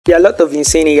There are a lot of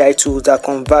insane AI tools that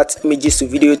convert images to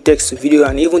video, text to video,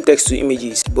 and even text to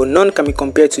images, but none can be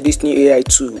compared to this new AI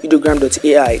tool,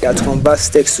 Ideogram.ai, that converts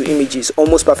text to images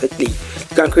almost perfectly.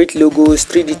 You can create logos,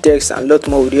 3D text, and a lot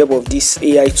more with the help of this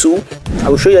AI tool. I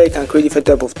will show you how you can create different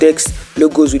type of text,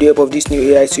 logos with the help of this new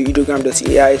AI tool,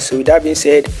 Ideogram.ai. So with that being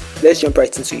said, let's jump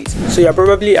right into it. So you're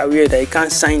probably aware that you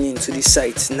can't sign into this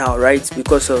site now, right?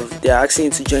 Because of they're asking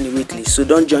you to join the weekly. So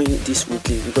don't join this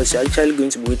weekly because you're actually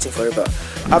going to be waiting forever.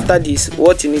 After this,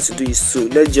 what you need to do is to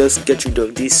let's just get rid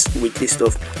of this weekly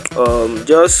stuff.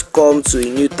 Just come to a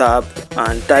new tab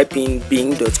and type in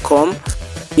bing.com.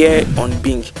 Here on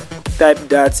Bing, type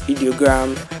that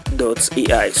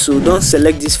ideogram.ai. So don't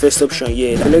select this first option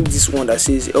here. Select this one that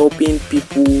says helping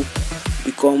people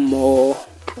become more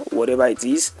whatever it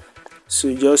is. So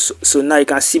now you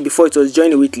can see, before it was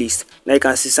join a wait list, now you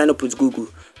can see sign up with Google.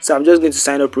 So I'm just going to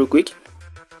sign up real quick.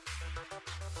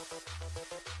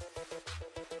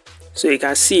 So you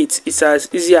can see it's as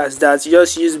easy as that. You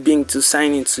just use Bing to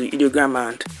sign into Ideogram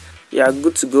and you are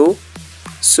good to go.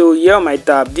 So here on my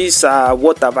tab, these are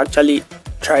what I've actually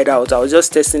tried out. I was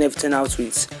just testing everything out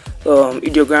with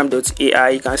Ideogram.ai.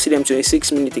 You can see them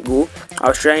 26 minutes ago. I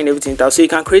was trying everything out. So you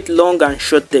can create long and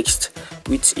short text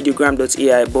with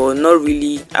Ideogram.ai, but not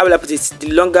really. How will I put it? The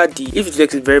longer if the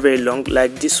text is very long,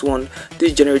 like this one,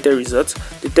 this generated results,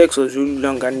 the text was really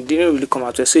long and it didn't really come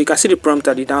out well. So you can see the prompt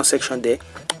at the down section there.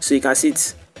 So you can see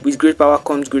it, with great power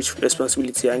comes great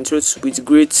responsibility. And it's with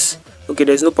great, okay,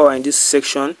 there's no power in this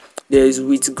section. There is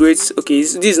with great, okay,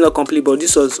 this is not complete, but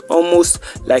this was almost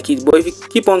like it. But if you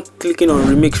keep on clicking on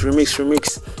remix,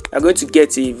 you're going to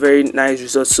get a very nice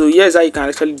result. So here's how you can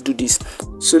actually do this.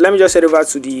 So let me just head over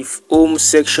to the home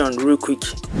section real quick.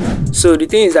 So the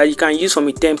thing is that you can use from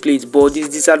a template, but the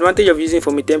disadvantage of using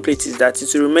from a template is that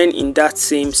it will remain in that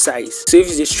same size. So if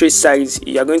it's a straight size,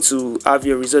 you're going to have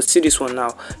your results. See this one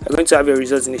now, you're going to have your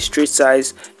results in a straight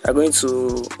size. You're going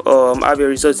to have your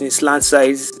results in a slant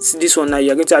size. See this one now,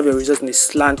 you're going to have your results in a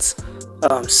slant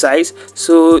size.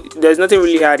 So there's nothing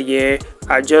really hard here.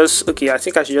 I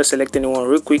think I should just select anyone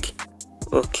real quick.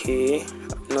 Okay,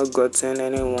 I've not gotten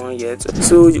anyone yet.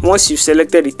 So once you've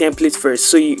selected the template first,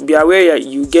 so you be aware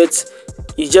you get,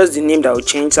 it's just the name that will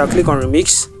change. So I'll click on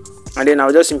remix and then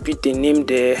I'll just input the name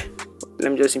there.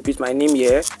 Let me just input my name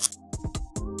here.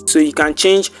 So you can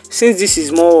change, since this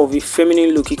is more of a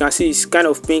feminine look, you can see it's kind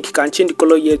of pink. You can change the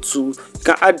color here to, you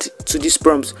can add to this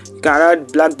prompt, you can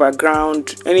add black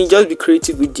background, and you just be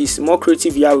creative with this. The more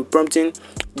creative you are with prompting,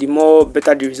 the more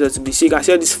better the results will be. So you can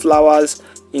see all these flowers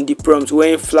in the prompt.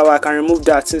 Wearing flower, I can remove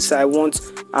that since I'm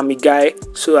a guy,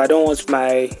 so I don't want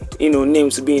my name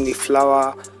to be in the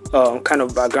flower kind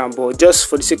of background. But just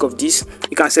for the sake of this,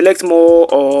 you can select more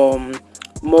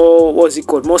what's it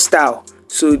called, more style.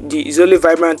 So it's only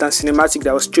vibrant and cinematic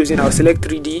that was chosen. I'll select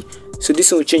 3D, so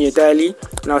this one will change entirely,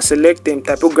 and I'll select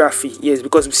typography, yes,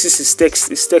 because this is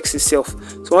text, it's text itself.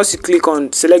 So once you click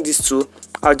on select this tool,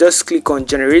 I'll just click on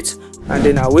generate, and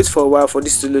then I'll wait for a while for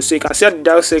this to load. So you can see at the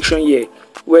dial section here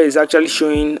where it's actually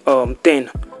showing 10.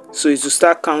 So it's to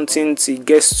start counting till it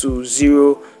gets to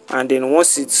 0, and then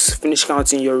once it's finished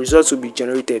counting, your results will be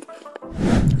generated.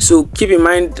 So keep in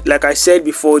mind, like I said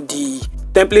before, the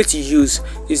template you use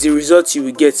is the result you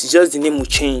will get. It's just the name will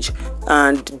change,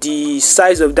 and the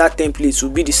size of that template will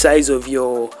be the size of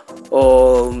your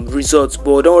results.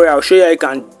 But don't worry, I'll show you how you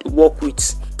can work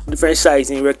with different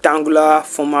size in rectangular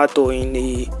format or in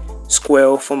a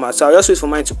square format. So I'll just wait for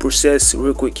mine to process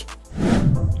real quick.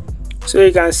 So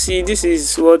you can see this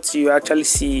is what you actually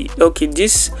see. Okay,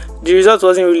 the result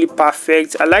wasn't really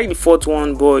perfect. I like the fourth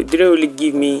one, but it didn't really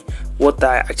give me what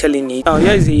I actually need. Now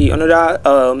here's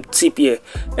another tip here.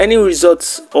 Any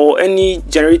results or any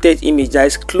generated image that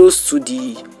is close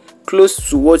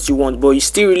to what you want, but you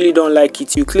still really don't like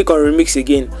it, you click on remix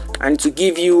again and to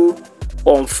give you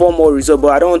 4 more results.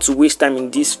 But I don't want to waste time in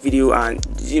this video and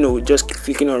just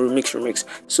clicking on remix.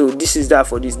 So this is that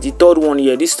for this. The third one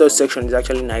here, this third section is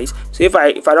actually nice. So if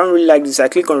I don't really like this, I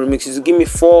click on remix. It will give me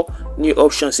 4 new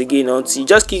options again. Until you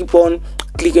just keep on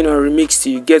clicking on remix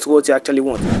till you get what you actually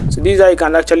want. So this is how you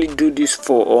can actually do this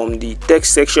for the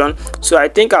text section. So I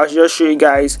think I'll just show you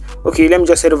guys. Okay, let me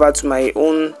just head over to my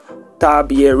own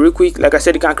tab here real quick. Like I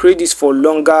said, you can create this for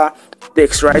longer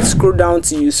text, right? Scroll down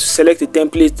till you select the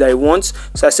template that you want.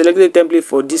 So I selected the template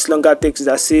for this longer text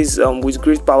that says with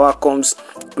great power comes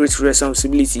great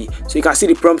responsibility. So you can see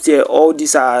the prompt here. All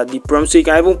these are the prompts. So you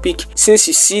can even pick, since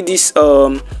you see this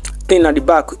thing at the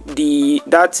back,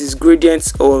 that is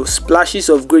gradients or splashes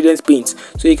of gradient paint.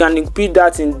 So you can include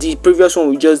that in the previous one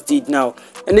we just did. Now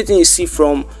anything you see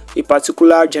from a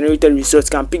particular generated result, you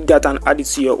can pick that and add it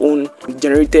to your own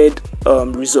generated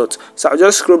result. So I'll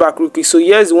just scroll back real quick. So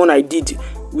here's the one I did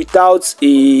without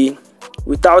a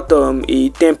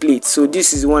template. So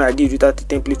this is the one I did without a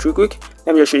template. Real quick,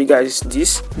 let me just show you guys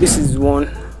this. This is one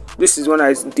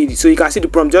I did it. So you can see the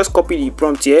prompt. Just copy the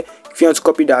prompt here if you want to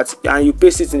copy that, and you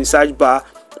paste it in the search bar.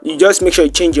 You just make sure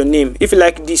you change your name. If you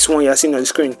like this one you're seeing on the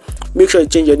screen, make sure you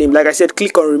change your name. Like I said,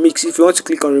 click on remix. If you want to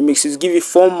click on remix, it's give you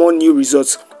 4 more new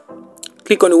results.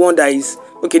 Click on the one that is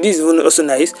okay. This is also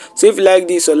nice. So if you like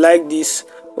this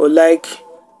or like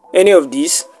any of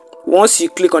these, once you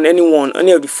click on any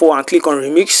of the 4 and click on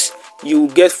remix, you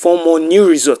get 4 more new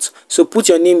results. So put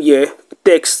your name here,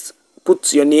 text,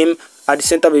 put your name at the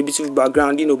center of a beautiful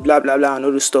background, you know, blah blah blah and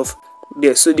all this stuff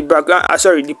there. So the background,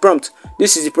 the prompt,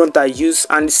 this is the prompt I use,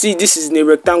 and see, this is in a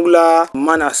rectangular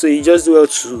manner, so you just do well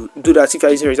to do that if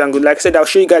you're using rectangle. Like I said, I'll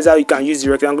show you guys how you can use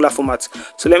the rectangular format.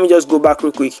 So let me just go back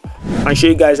real quick and show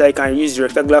you guys how you can use the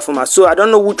rectangular format. So I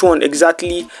don't know which one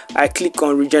exactly I click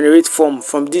on regenerate form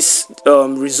from this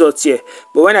result here,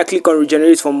 but when I click on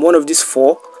regenerate from one of these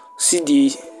 4, see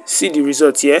the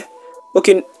result here.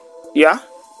 Okay, yeah.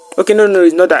 Okay, no,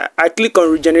 it's not that. I click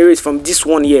on regenerate from this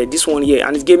one here,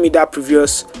 and it gave me that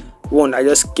previous one I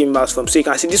just came out from. So you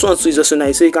can see this one too is also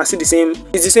nice. So you can see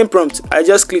it's the same prompt. I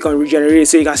just click on regenerate,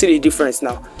 so you can see the difference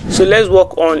now. So let's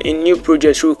work on a new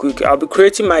project real quick. I'll be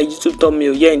creating my YouTube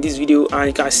thumbnail here in this video, and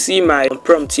you can see my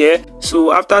prompt here.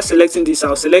 So after selecting this,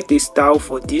 I'll select a style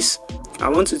for this. I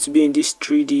want it to be in this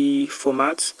 3D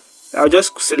format. I'll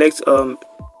just select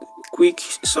quick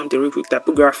something real quick,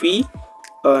 typography,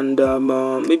 and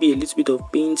maybe a little bit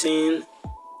of painting.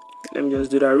 Let me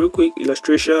just do that real quick.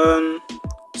 Illustration.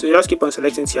 So you just keep on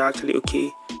selecting till actually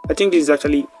okay. I think this is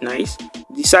actually nice.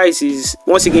 The size is,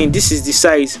 once again, this is the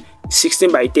size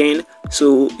 16 by 10,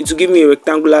 so it will give me a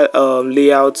rectangular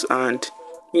layout, and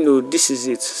you know, this is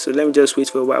it. So let me just wait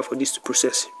for a while for this to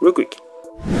process real quick.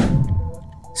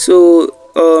 So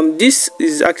this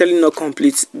is actually not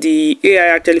complete. The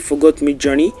AI actually forgot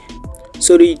Midjourney.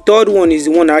 So the third one is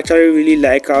the one I actually really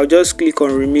like. I'll just click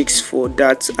on remix for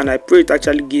that, and I pray it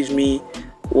actually gives me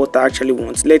what I actually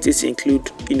want. Let it include,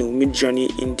 you know,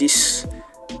 Midjourney in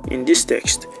this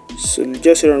text. So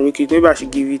just run real quick. Maybe I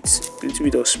should give it a little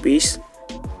bit of space.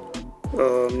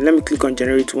 Let me click on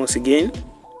generate once again.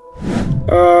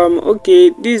 Okay,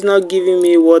 this is not giving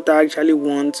me what I actually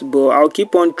want, but I'll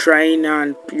keep on trying,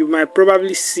 and you might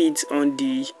probably see it on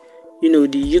the, you know,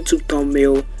 the YouTube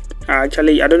thumbnail. I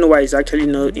don't know why it's actually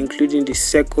not including the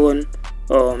second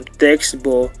text,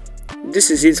 but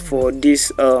this is it for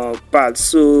this part.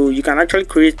 So you can actually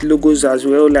create logos as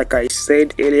well, like I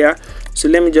said earlier. So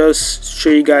let me just show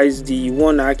you guys the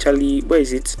one actually, where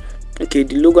is it? Okay,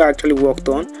 the logo I actually worked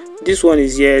on, this one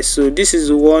is here. So this is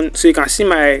the one, so you can see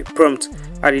my prompt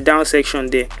at the down section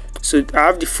there. So I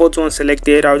have the 4th one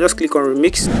selected. I'll just click on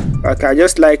remix. Okay, I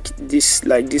just like this,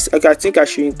 okay, I think I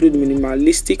should include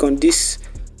minimalistic on this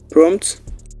prompt.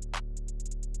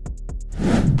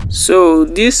 So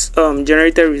this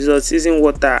generated results isn't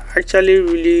what I actually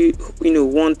really, you know,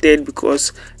 wanted,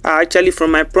 because I actually,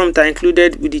 from my prompt, I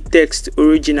included with the text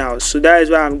original. So that is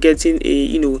why I'm getting a,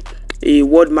 you know, a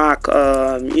wordmark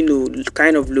you know,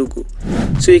 kind of logo.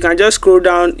 So you can just scroll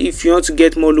down if you want to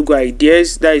get more logo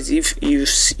ideas. That is if you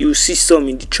see some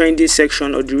in the trending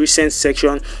section or the recent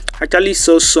section. I actually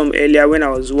saw some earlier when I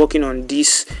was working on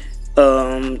this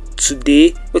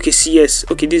today. Okay, see, yes,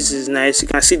 okay, this is nice. You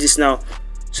can see this now.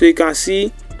 So you can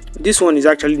see this one is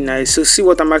actually nice. So see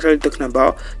what I'm actually talking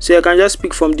about. So you can just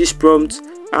pick from this prompt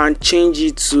and change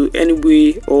it to any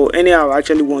way or anyhow I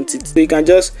actually want it. So you can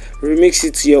just remix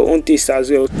it to your own taste as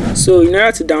well. So in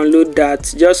order to download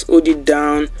that, just hold it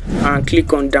down and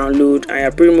click on download, and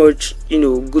you're pretty much, you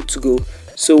know, good to go.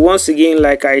 So once again,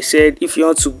 like I said, if you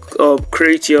want to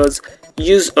create yours,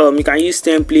 use you can use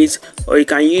templates, or you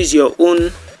can use your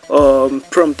own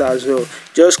prompt as well.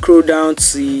 Just scroll down to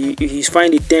see if you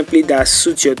find a template that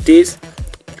suits your taste.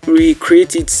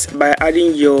 Recreate it by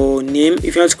adding your name.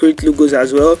 If you want to create logos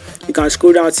as well, you can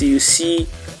scroll down till you see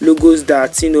logos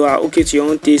that, you know, are okay to your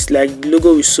own taste, like the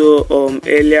logo we saw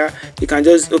earlier. You can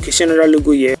just, okay, see another logo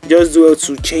here, just do well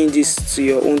to change this to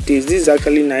your own taste. This is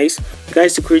actually nice. You can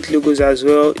to create logos as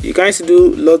well. You can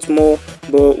do lots more,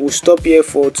 but we'll stop here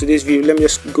for today's video. Let me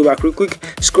just go back real quick,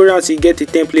 scroll down till you get a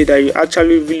template that you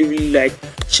actually really like.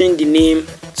 Change the name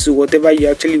to whatever you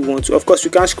actually want to. Of course,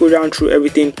 you can scroll down through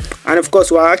everything, and of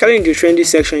course, while actually in the trendy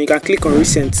section, you can click on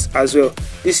recent as well.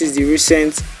 This is the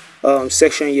recent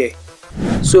section here.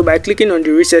 So by clicking on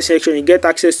the recent section, you get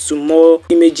access to more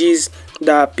images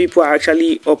that people are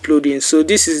actually uploading. So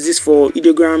this is this for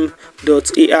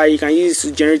Ideogram.ai. You can use it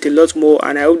to generate a lot more,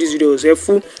 and I hope this video was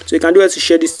helpful. So you can do it to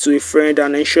share this to a friend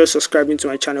and ensure subscribing to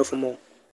my channel for more.